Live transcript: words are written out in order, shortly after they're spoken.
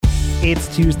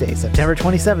It's Tuesday, September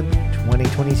 27th,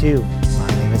 2022. My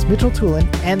name is Mitchell Toolin,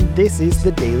 and this is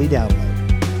the Daily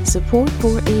Download. Support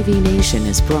for AV Nation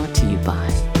is brought to you by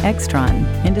Extron,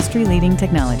 industry-leading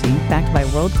technology backed by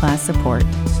world-class support.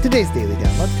 Today's Daily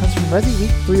Download comes from Resi Week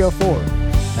 304.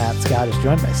 Matt Scott is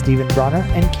joined by Stephen Bronner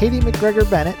and Katie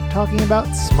McGregor-Bennett talking about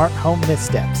smart home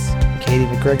missteps. Katie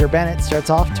McGregor-Bennett starts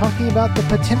off talking about the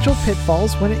potential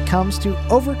pitfalls when it comes to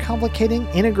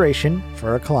overcomplicating integration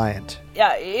for a client.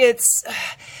 Yeah, it's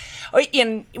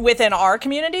within our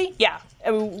community. Yeah,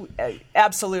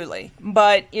 absolutely.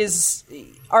 But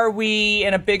are we,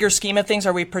 in a bigger scheme of things,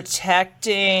 are we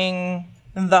protecting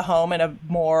the home in a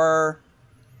more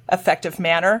effective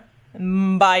manner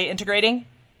by integrating?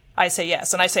 I say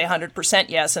yes, and I say 100%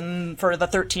 yes, and for the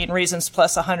 13 reasons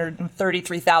plus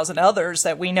 133,000 others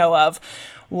that we know of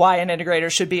why an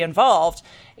integrator should be involved.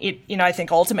 I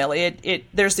think ultimately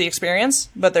there's the experience,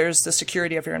 but there's the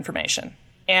security of your information.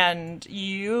 And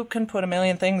you can put a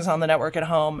million things on the network at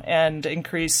home and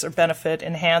increase or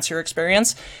enhance your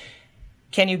experience.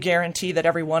 Can you guarantee that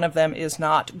every one of them is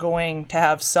not going to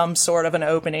have some sort of an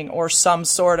opening or some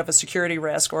sort of a security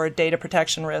risk or a data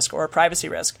protection risk or a privacy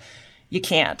risk? You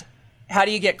can't. How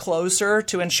do you get closer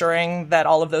to ensuring that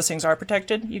all of those things are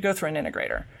protected? You go through an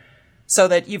integrator so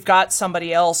that you've got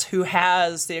somebody else who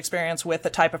has the experience with the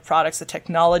type of products, the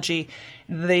technology,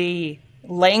 the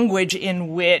language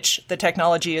in which the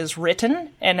technology is written,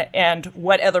 and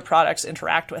what other products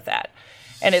interact with that.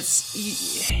 And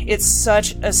it's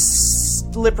such a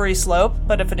slippery slope,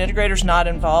 but if an integrator's not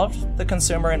involved, the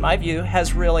consumer, in my view,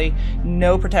 has really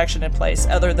no protection in place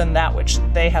other than that which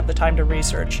they have the time to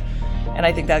research. And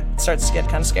I think that starts to get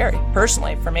kind of scary.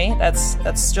 Personally, for me,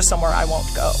 that's just somewhere I won't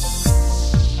go.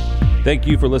 Thank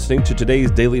you for listening to today's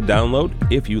Daily Download.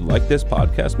 If you like this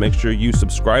podcast, make sure you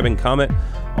subscribe and comment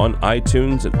on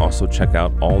iTunes, and also check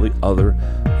out all the other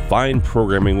fine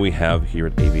programming we have here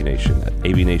at AV Nation at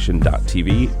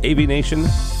avnation.tv,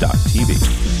 avnation.tv.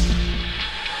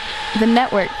 The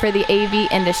network for the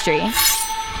AV industry.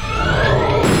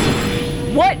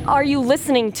 What are you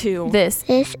listening to? This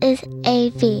is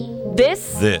AV.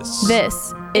 This is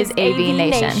AV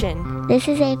Nation. This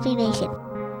is AV Nation.